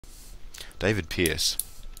David Pearce.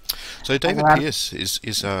 So David Uh, Pearce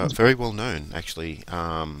is very well known actually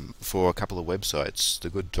for a couple of websites, The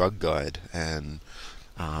Good Drug Guide and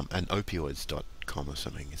opioids.com or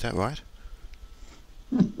something. Is that right?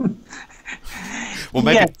 Well,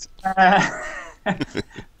 maybe. yes,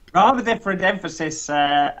 rather different emphasis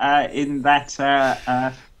in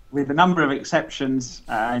that, with a number of exceptions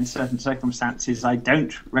in certain circumstances, I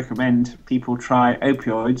don't recommend people try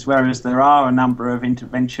opioids, whereas there are a number of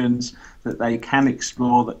interventions that they can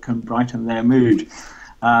explore that can brighten their mood.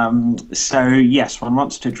 So, yes, one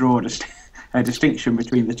wants to draw a distinction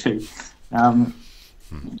between the two. Um,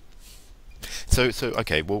 So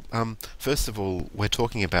okay. Well, first of all, we're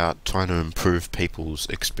talking about trying to improve people's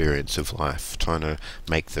experience of life, trying to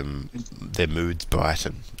make their moods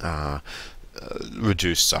brighten,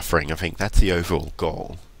 reduce suffering. I think that's the overall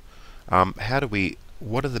goal.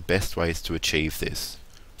 What are the best ways to achieve this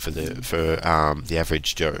for the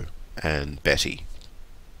average Joe and Betty?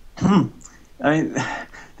 I mean,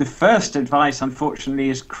 the first advice, unfortunately,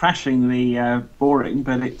 is crashingly boring,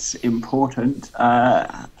 but it's important.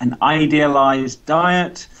 An idealized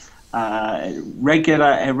diet,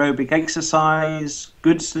 regular aerobic exercise,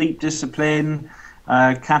 good sleep discipline,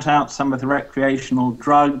 cut out some of the recreational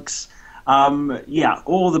drugs. Yeah,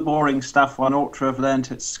 all the boring stuff one ought to have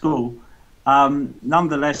learnt at school.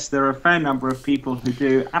 Nonetheless, there are a fair number of people who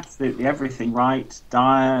do absolutely everything right: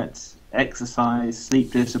 diet, exercise,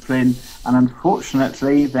 sleep discipline, and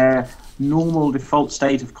unfortunately their normal default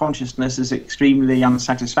state of consciousness is extremely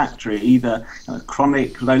unsatisfactory, either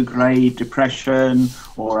chronic low-grade depression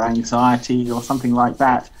or anxiety or something like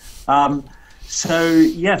that. So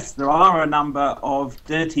yes, there are a number of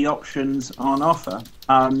dirty options on offer.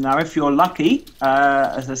 Now, if you're lucky,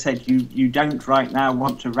 as I said, you don't right now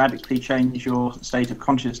want to radically change your state of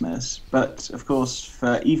consciousness, but of course,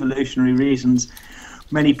 for evolutionary reasons,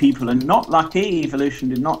 many people are not lucky. Evolution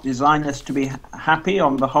did not design us to be happy.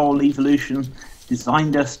 On the whole, evolution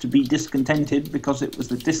designed us to be discontented, because it was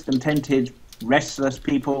the discontented, restless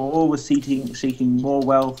people always seeking more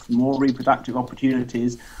wealth, more reproductive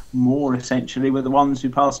opportunities, more essentially were the ones who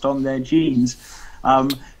passed on their genes.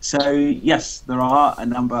 So yes, there are a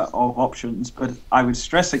number of options, but I would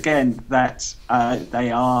stress again that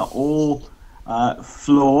they are all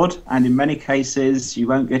flawed, and in many cases you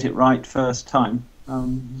won't get it right first time.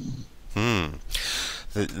 Hmm.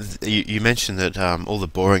 You mentioned that all the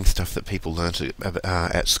boring stuff that people learnt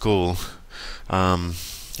at school,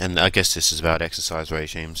 and I guess this is about exercise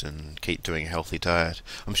regimes and keep doing a healthy diet.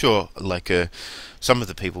 I'm sure, some of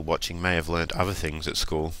the people watching may have learnt other things at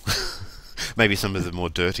school. Maybe some of the more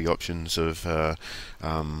dirty options of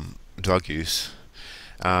drug use.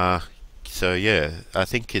 So yeah, I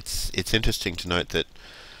think it's interesting to note that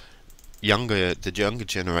the younger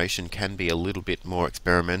generation can be a little bit more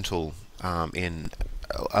experimental in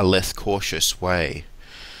a less cautious way.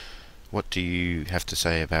 What do you have to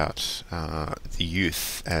say about the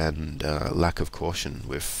youth and lack of caution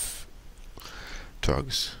with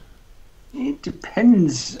drugs? It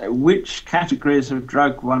depends which categories of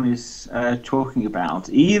drug one is talking about.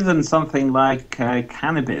 Even something like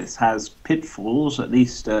cannabis has pitfalls. At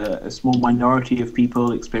least a small minority of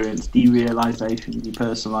people experience derealization,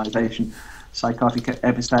 depersonalization, psychotic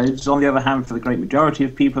episodes. On the other hand, for the great majority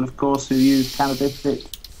of people, of course, who use cannabis, it's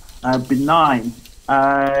benign.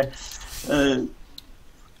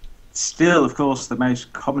 Still, of course, the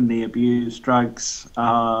most commonly abused drugs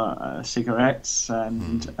are cigarettes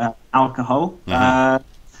and alcohol. Mm-hmm.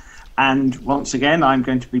 And once again, I'm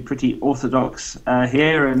going to be pretty orthodox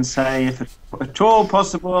here and say, if at all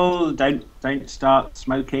possible, don't start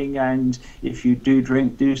smoking, and if you do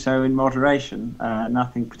drink, do so in moderation.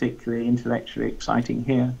 Nothing particularly intellectually exciting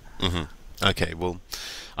here. Mm-hmm. Okay, well,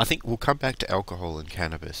 I think we'll come back to alcohol and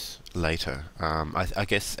cannabis later. I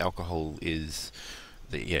guess alcohol is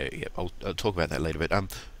I'll talk about that later. But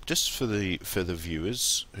just for the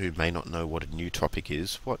viewers who may not know what a nootropic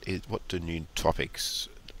is, what do nootropics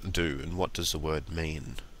do, and what does the word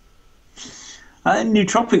mean?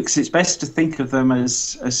 Nootropics, it's best to think of them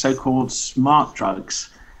as so-called smart drugs.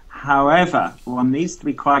 However, one needs to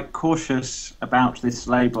be quite cautious about this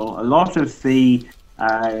label. A lot of the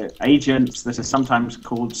agents that are sometimes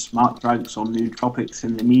called smart drugs or nootropics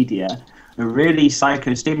in the media are really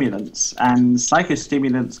psychostimulants, and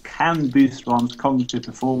psychostimulants can boost one's cognitive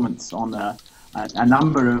performance on a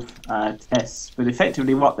number of tests, but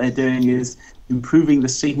effectively what they're doing is improving the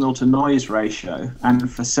signal-to-noise ratio, and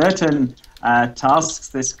for certain tasks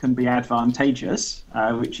this can be advantageous,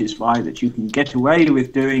 which is why that you can get away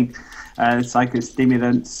with doing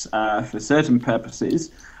psychostimulants for certain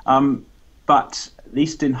purposes, but at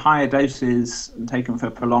least in higher doses and taken for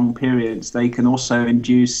prolonged periods, they can also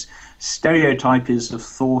induce stereotypes of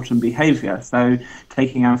thought and behavior. So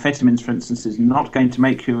taking amphetamines, for instance, is not going to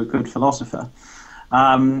make you a good philosopher.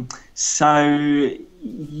 So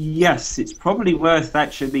yes, it's probably worth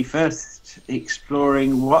actually first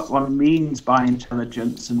exploring what one means by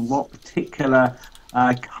intelligence and what particular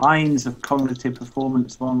kinds of cognitive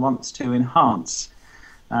performance one wants to enhance.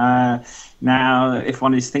 Now, if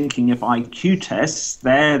one is thinking of IQ tests,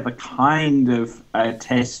 they're the kind of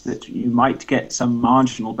tests that you might get some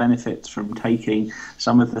marginal benefits from taking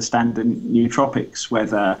some of the standard nootropics,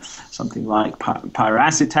 whether something like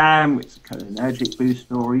pyracetam, which is a cholinergic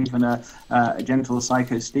booster, or even a gentle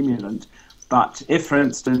psychostimulant. But if, for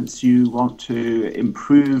instance, you want to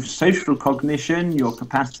improve social cognition, your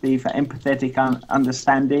capacity for empathetic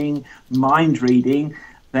understanding, mind reading,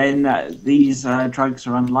 then these drugs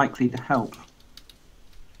are unlikely to help.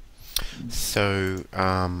 So,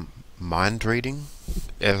 mind reading?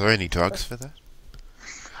 Are there any drugs for that?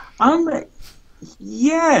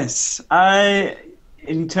 Yes.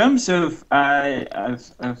 In terms of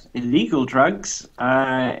illegal drugs,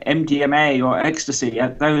 MDMA or ecstasy,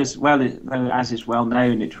 those, well, as is well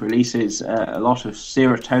known, it releases a lot of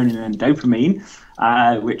serotonin and dopamine,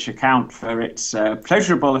 which account for its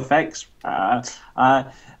pleasurable effects.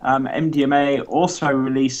 MDMA also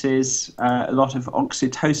releases a lot of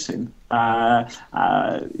oxytocin,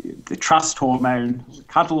 the trust hormone, the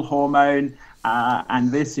cuddle hormone,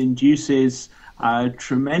 and this induces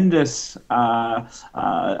tremendous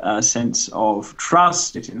sense of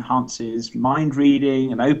trust. It enhances mind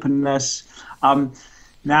reading and openness.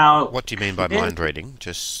 Now, what do you mean by mind reading?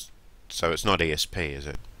 Just so it's not ESP, is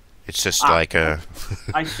it? It's just like a...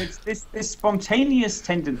 It's this spontaneous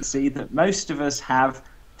tendency that most of us have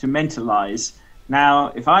to mentalize.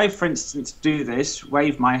 Now, if I, for instance, do this,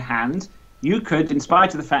 wave my hand, you could, in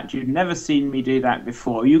spite of the fact you've never seen me do that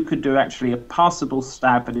before, you could do actually a passable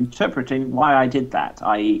stab at interpreting why I did that,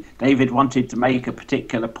 i.e. David wanted to make a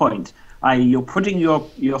particular point, i.e. you're putting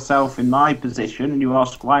yourself in my position and you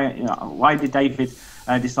ask why did David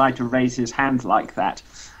decide to raise his hand like that?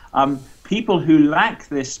 People who lack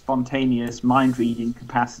this spontaneous mind-reading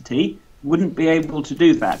capacity wouldn't be able to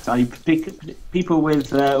do that. People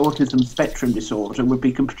with autism spectrum disorder would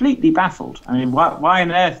be completely baffled. I mean, why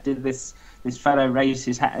on earth did this fellow raise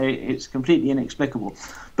his hand? It's completely inexplicable.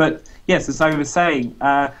 But yes, as I was saying,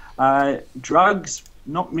 drugs,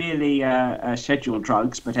 not merely scheduled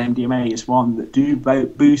drugs, but MDMA is one that do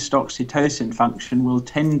boost oxytocin function, will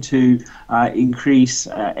tend to increase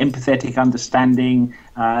empathetic understanding,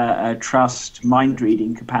 trust,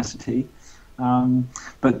 mind-reading capacity.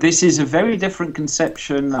 But this is a very different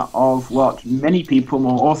conception of what many people,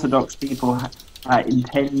 more orthodox people,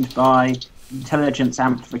 intend by intelligence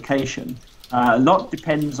amplification. A lot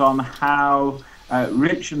depends on how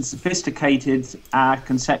rich and sophisticated our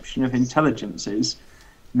conception of intelligence is.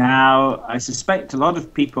 Now, I suspect a lot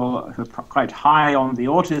of people who are quite high on the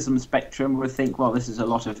autism spectrum would think, well, this is a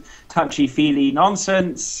lot of touchy-feely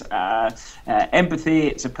nonsense. Empathy,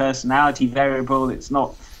 it's a personality variable. It's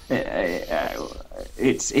not.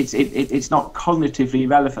 It's not cognitively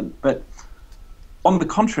relevant, but on the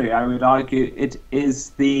contrary, I would argue it is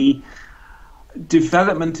the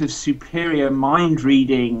development of superior mind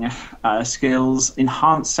reading skills,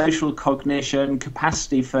 enhanced social cognition,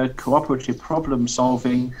 capacity for cooperative problem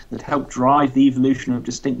solving that help drive the evolution of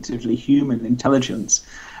distinctively human intelligence.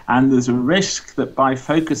 And there's a risk that by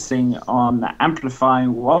focusing on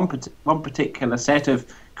amplifying one particular set of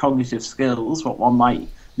cognitive skills, what one might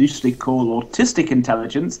loosely call autistic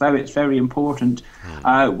intelligence, though it's very important,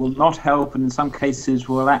 will not help, and in some cases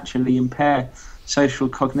will actually impair social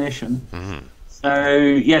cognition. Mm-hmm. So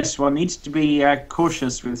yes, one needs to be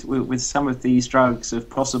cautious with some of these drugs of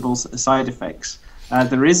possible side effects.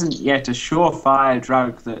 There isn't yet a surefire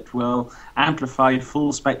drug that will amplify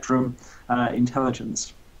full spectrum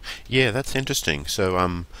intelligence. Yeah, that's interesting.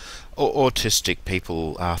 So autistic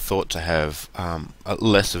people are thought to have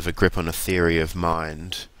less of a grip on a theory of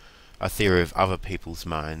mind, a theory of other people's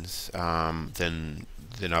minds than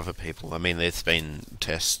other people. I mean, there's been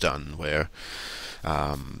tests done where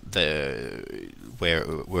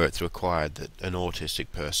where it's required that an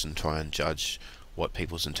autistic person try and judge what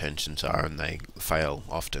people's intentions are, and they fail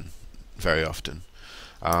often, very often.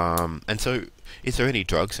 And so, is there any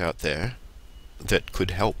drugs out there that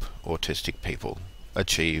could help autistic people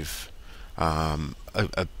achieve a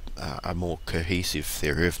more cohesive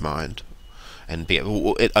theory of mind, and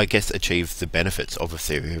I guess achieve the benefits of a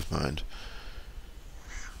theory of mind?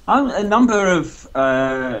 A number of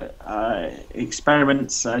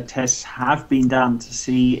experiments, tests have been done to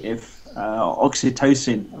see if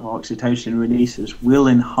oxytocin releases will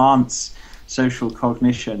enhance social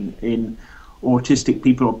cognition in autistic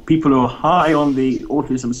people, or people who are high on the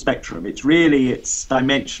autism spectrum. It's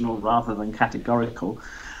dimensional rather than categorical.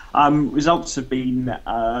 Results have been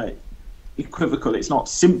equivocal. It's not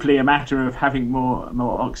simply a matter of having more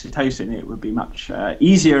oxytocin. It would be much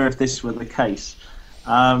easier if this were the case.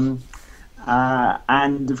 And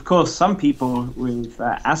of course, some people with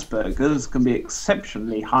Asperger's can be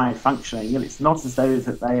exceptionally high functioning, and it's not as though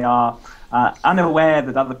that they are unaware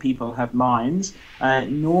that other people have minds,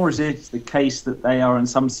 nor is it the case that they are in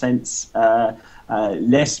some sense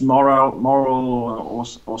less moral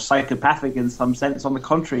or psychopathic in some sense. On the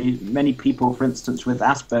contrary, many people, for instance, with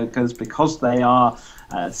Asperger's, because they are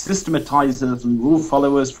systematizers and rule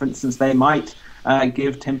followers, for instance, they might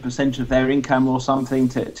give 10% of their income or something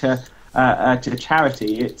to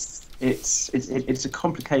charity. It's a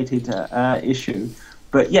complicated issue,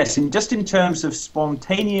 but yes, just in terms of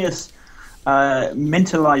spontaneous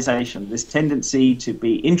mentalization, this tendency to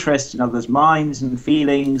be interested in others' minds and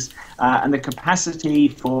feelings, and the capacity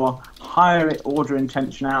for higher order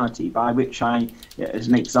intentionality, by which as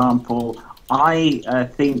an example, I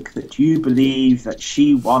think that you believe that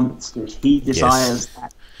she wants, that he desires.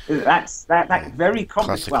 Yes. That very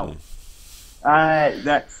complex. Well,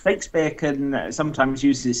 that Shakespeare can sometimes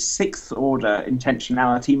use this sixth order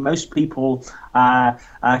intentionality. Most people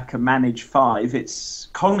can manage 5. It's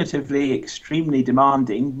cognitively extremely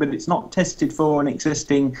demanding, but it's not tested for an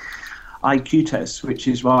existing IQ test, which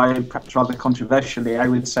is why, perhaps rather controversially, I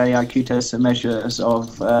would say IQ tests are measures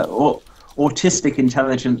of autistic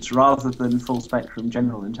intelligence rather than full spectrum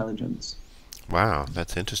general intelligence. Wow,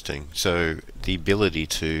 that's interesting. So the ability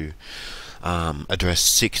to address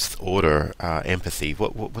sixth order empathy.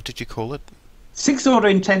 What did you call it? Sixth order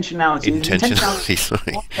intentionality. Intentionality,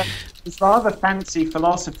 sorry. It's rather fancy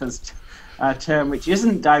philosopher's term, which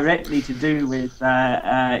isn't directly to do with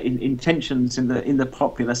intentions in the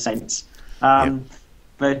popular sense.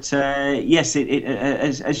 But yes,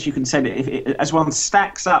 as you can say, as one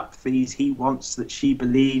stacks up these he wants, that she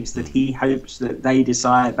believes, that he hopes, that they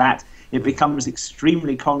desire, that it becomes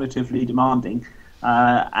extremely cognitively demanding.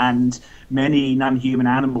 And many non-human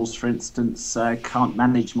animals, for instance, can't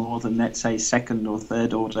manage more than, let's say, second or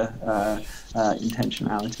third order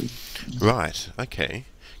intentionality. Right. Okay.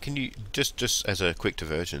 Can you just as a quick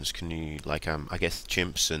divergence? Can you I guess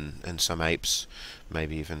chimps and some apes,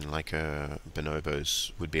 maybe even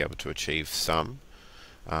bonobos, would be able to achieve some.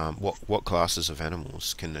 What classes of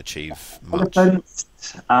animals can achieve much? Elephants,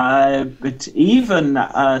 but even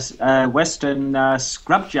Western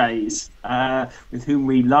scrub jays, with whom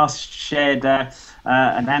we last shared a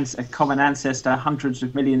common ancestor hundreds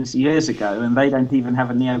of millions of years ago, and they don't even have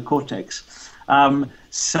a neocortex.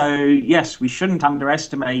 So yes, we shouldn't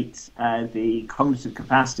underestimate the cognitive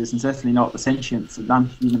capacities, and certainly not the sentience of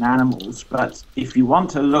non-human animals. But if you want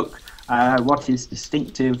to look what is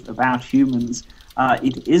distinctive about humans,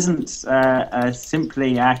 it isn't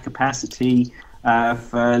simply our capacity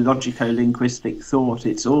for logico-linguistic thought.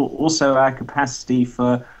 It's also our capacity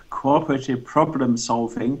for cooperative problem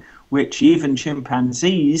solving, which even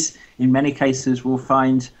chimpanzees, in many cases, will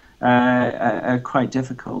find quite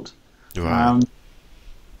difficult. Right.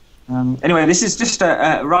 Anyway, this is just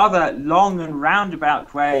a rather long and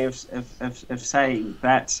roundabout way of saying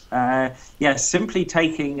that, simply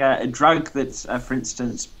taking a drug that, for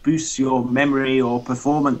instance, boosts your memory or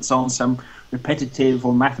performance on some repetitive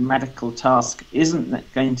or mathematical task isn't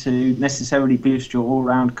going to necessarily boost your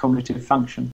all-round cognitive function.